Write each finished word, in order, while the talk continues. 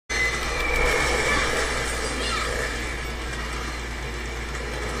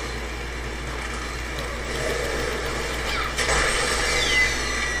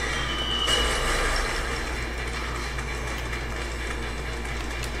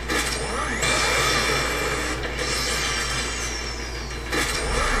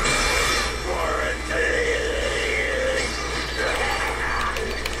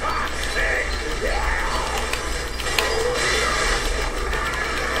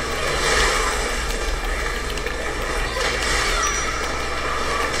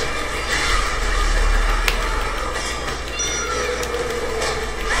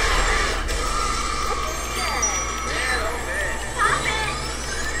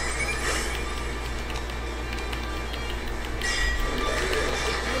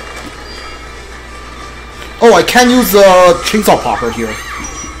Oh, I can't use the chainsaw popper here.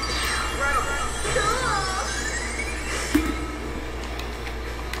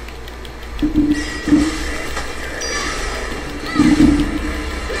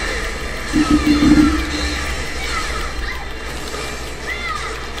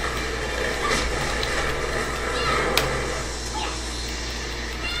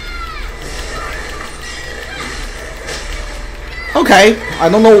 Okay, I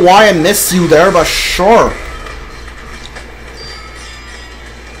don't know why I missed you there, but sure.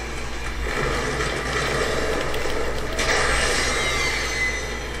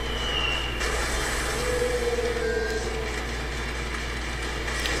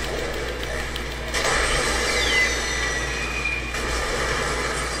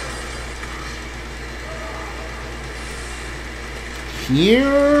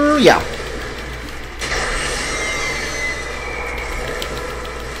 Here, yeah.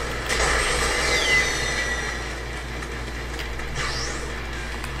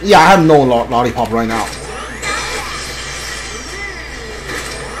 Yeah, I have no lollipop right now.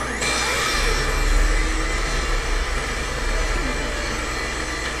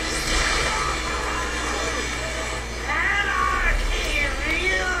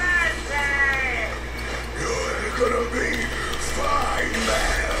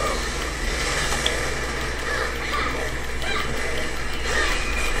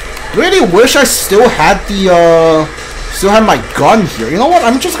 Really wish I still had the still have my gun here. You know what?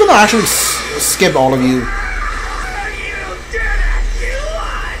 I'm just gonna actually skip all of you.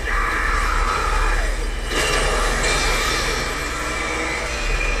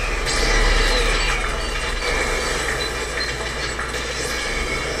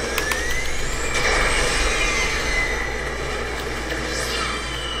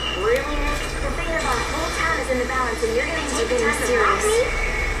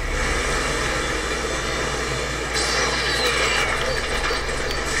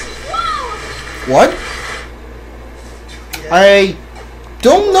 What? I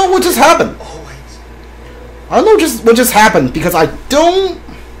don't know what just happened. I don't know what just happened because I don't.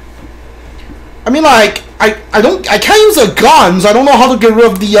 I mean, like I can't use a gun, so I don't know how to get rid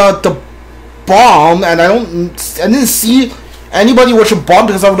of the bomb, and I didn't see anybody with a bomb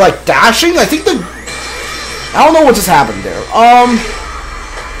because I was like dashing. I think I don't know what just happened there.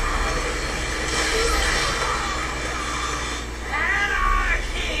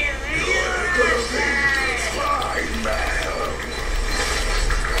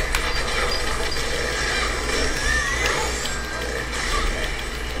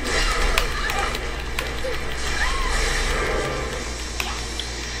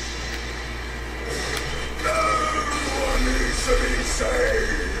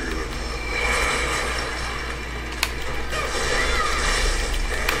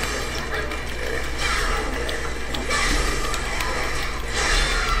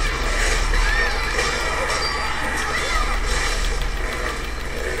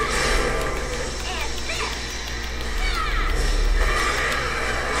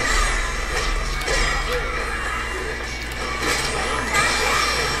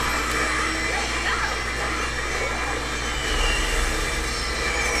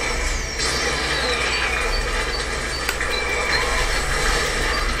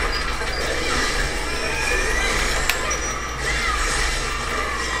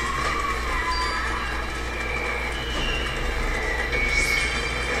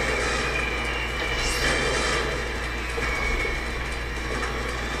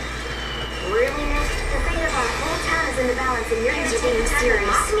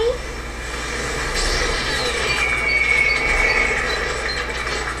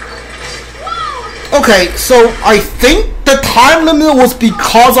 Okay, so I think the time limit was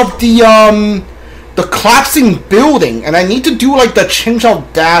because of the collapsing building, and I need to do like the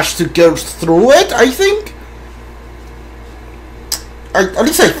chainsaw dash to get through it. I think. At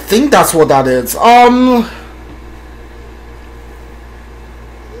least I think that's what that is.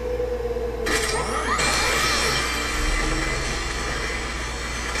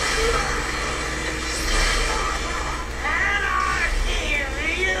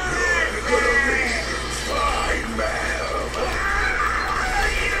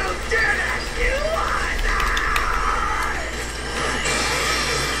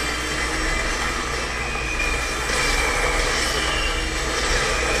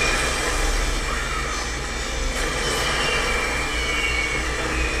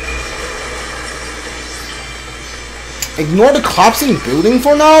 Ignore the collapsing building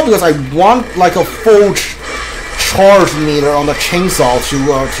for now because I want like a full charge meter on the chainsaw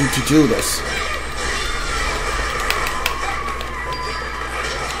to do this.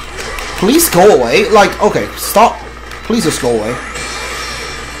 Please go away. Like, okay, stop. Please just go away.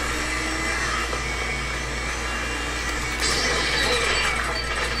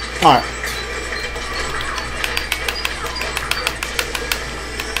 Alright.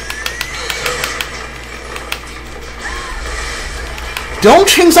 Don't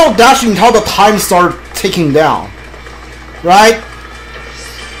chainsaw dash until the time starts ticking down. Right?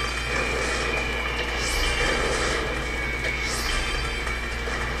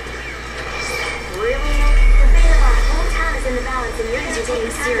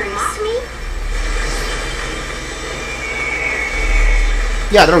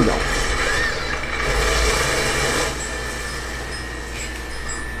 Yeah, there we go.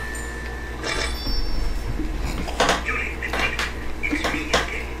 It's me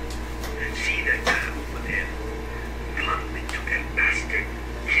again. See that guy over there? Plug me to that bastard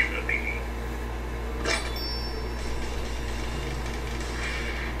Killabilly.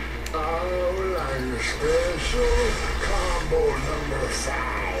 Our special combo number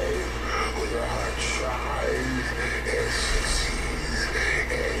 5 with a hot size SCs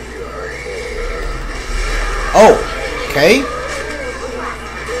in your head. Oh, okay.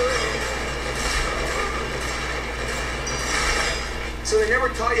 So they never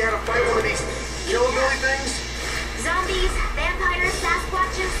taught you how to fight one of these Killabilly things? Zombies, vampires,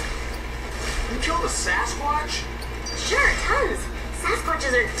 Sasquatches. You killed a Sasquatch? Sure, tons.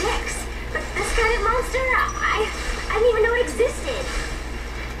 Sasquatches are dicks. But this kind of monster, I didn't even know it existed.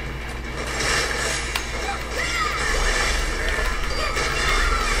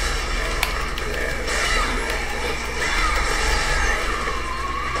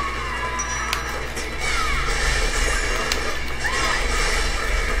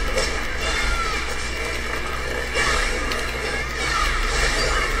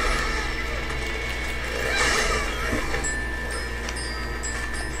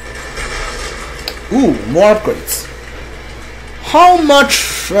 Ooh, more upgrades. How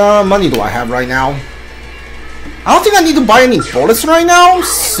much money do I have right now? I don't think I need to buy any bullets right now,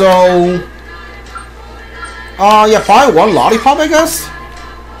 so... yeah, buy one lollipop, I guess?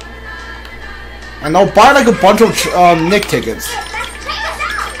 And I'll buy like a bunch of Nick tickets.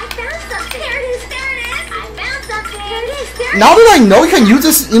 Now that I know you can use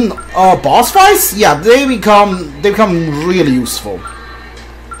this in boss fights, yeah, they become really useful.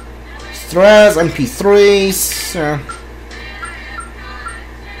 Stress, MP3s.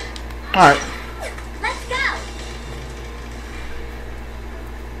 Alright. Let's go.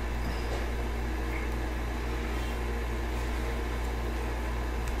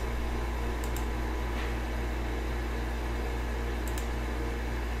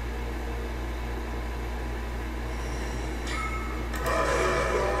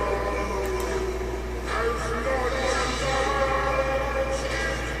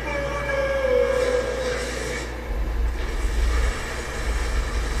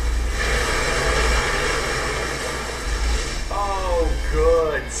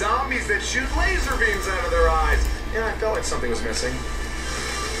 Zombies that shoot laser beams out of their eyes. Yeah, I felt like something was missing.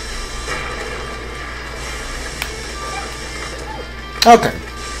 Okay.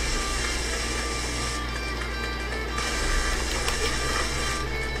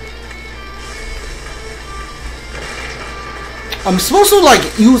 I'm supposed to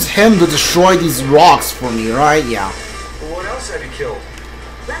like use him to destroy these rocks for me, right? Yeah. What else have you killed?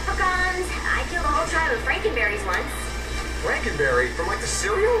 Leprechauns. I killed a whole tribe of Frankenberries once. Frankenberry? From like the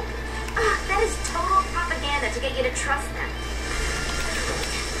cereal? That is total propaganda to get you to trust them.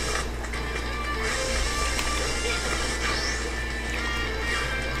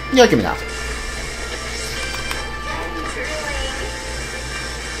 Yeah, give me that.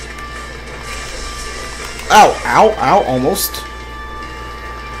 Ow, ow, ow, almost.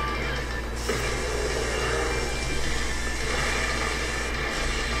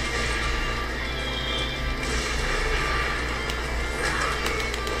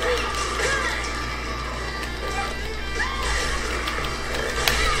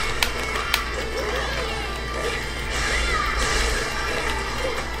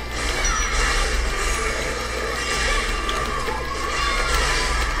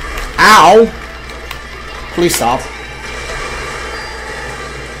 Ow! Please stop.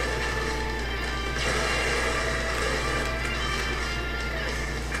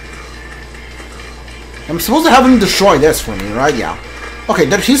 I'm supposed to have him destroy this for me, right? Yeah. Okay,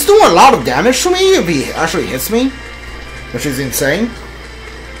 he's doing a lot of damage to me if he actually hits me, which is insane.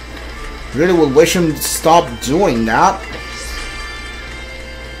 Really would wish him to stop doing that.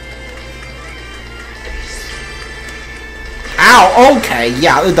 Ow, okay,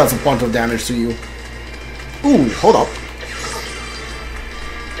 yeah, it does a bunch of damage to you. Ooh, hold up.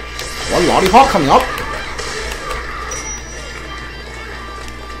 One lollipop coming up.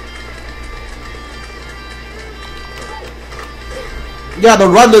 Yeah, the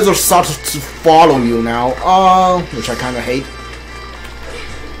red lizard starts to follow you now, which I kind of hate.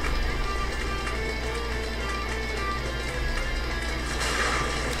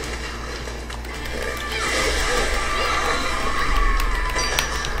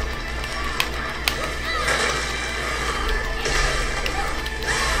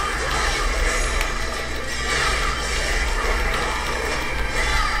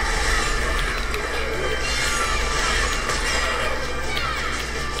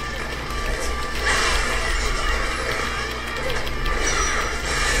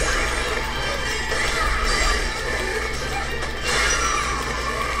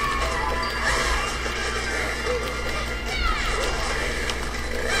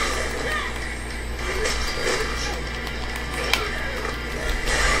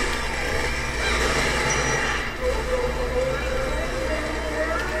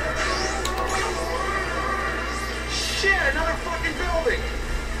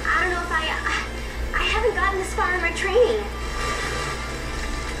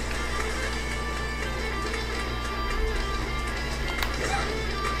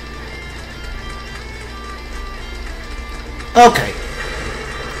 Okay.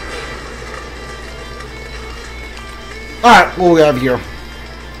 Alright, what we have here?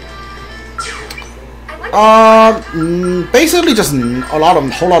 Basically just a whole lot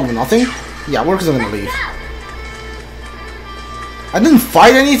of nothing. Yeah, we're just gonna leave. I didn't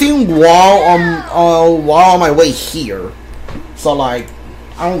fight anything while on my way here, so like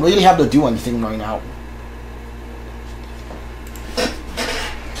I don't really have to do anything right now.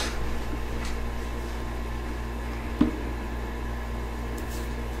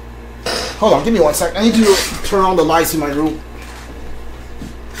 Hold on, give me 1 sec. I need to turn on the lights in my room.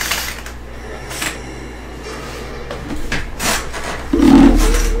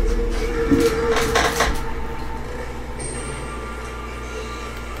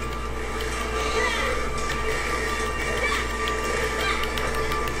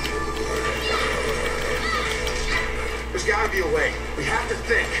 There's gotta be a way. We have to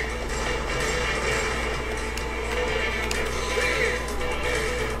think.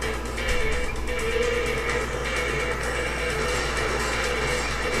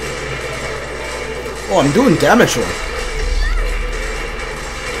 Oh, I'm doing damage to him.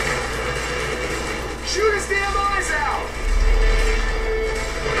 Shoot his damn eyes out!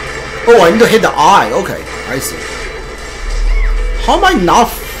 Oh, I need to hit the eye. Okay, I see. How am I not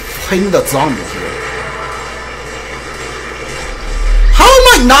hitting the zombie here? How am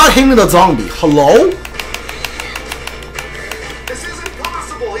I not hitting the zombie? Hello? This isn't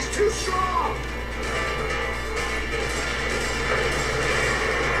possible. He's too strong.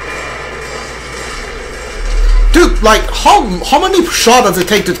 Dude, like, how many shots does it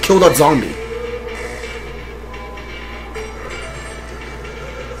take to kill that zombie?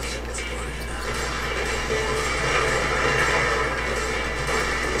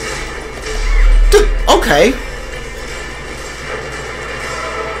 Dude, okay.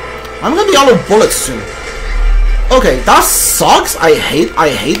 I'm gonna be out of bullets soon. Okay, that sucks. I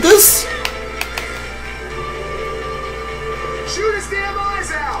hate this. Shoot his damn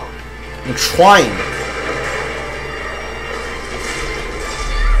eyes out. I'm trying.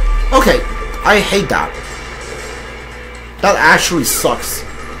 Okay, I hate that. That actually sucks.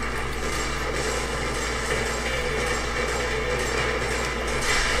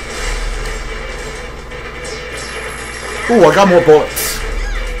 Ooh, I got more bullets.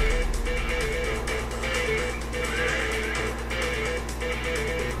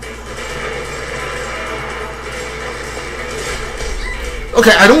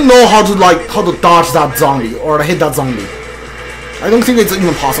 Okay, I don't know how to dodge that zombie or to hit that zombie. I don't think it's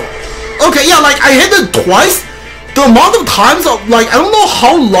even possible. Okay, yeah, like I hit it twice. The amount of times, like I don't know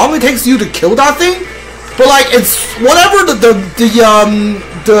how long it takes you to kill that thing, but like it's whatever the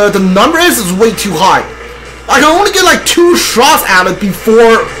number is way too high. I can only get like 2 shots at it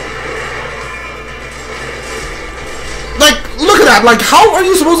before. Like, look at that. Like, how are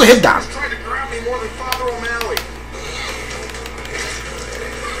you supposed to hit that? Tried to grab me more than Father O'Malley.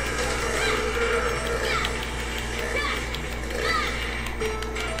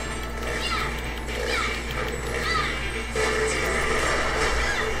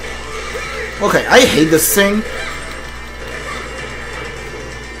 Okay, I hate this thing.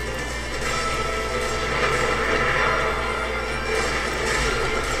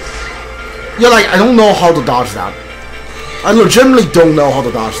 Yeah, like, I don't know how to dodge that. I legitimately don't know how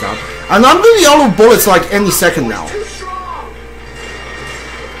to dodge that. And I'm gonna be out of bullets like any second now.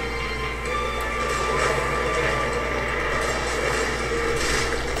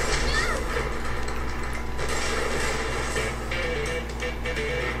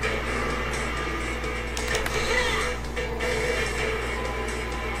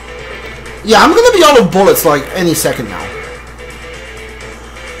 Yeah, I'm gonna be out of bullets like any second now.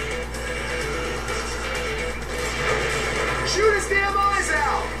 Shoot his damn eyes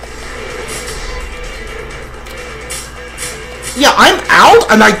out! Yeah, I'm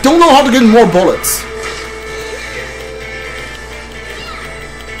out and I don't know how to get more bullets.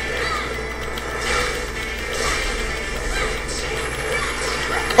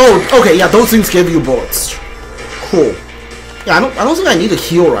 Oh, okay, yeah, those things give you bullets. Cool. Yeah, I don't think I need a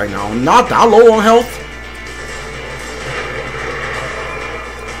heal right now. I'm not that low on health.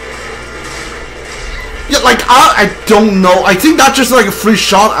 Yeah, like, I don't know. I think that's just like a free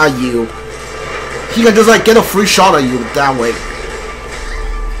shot at you. He can just like get a free shot at you that way.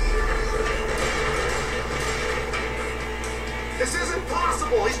 This isn't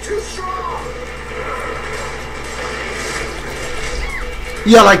possible! He's too strong!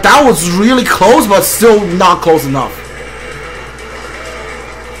 Yeah, like that was really close, but still not close enough.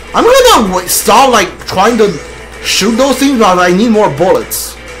 I'm gonna stop like trying to shoot those things, but I need more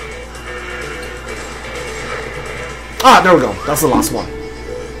bullets. Ah, there we go. That's the last one.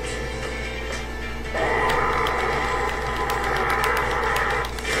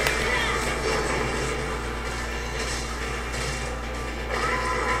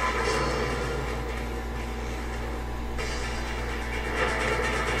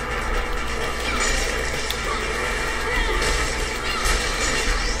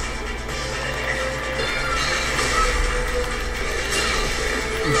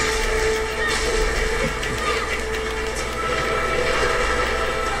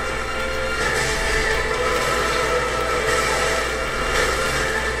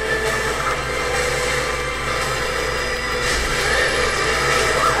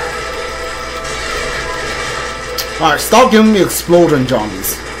 Alright, stop giving me explosion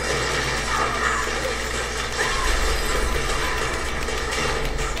zombies.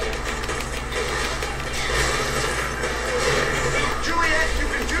 Juliet, you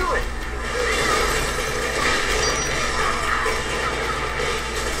can do it!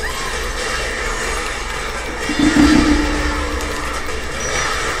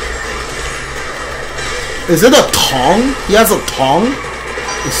 Is it a tongue? He has a tongue?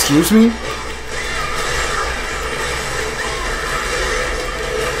 Excuse me?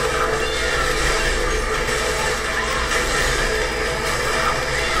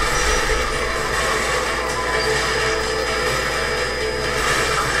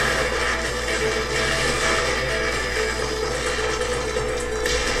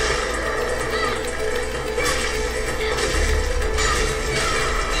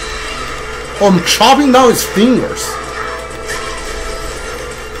 Oh, I'm chopping down his fingers.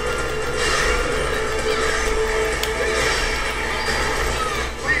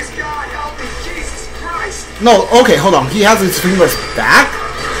 Please, God, help me! Jesus Christ! No, okay, hold on. He has his fingers back?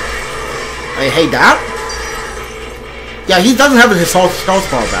 I hate that. Yeah, he doesn't have his health bar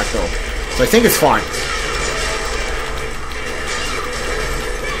back though. So I think it's fine.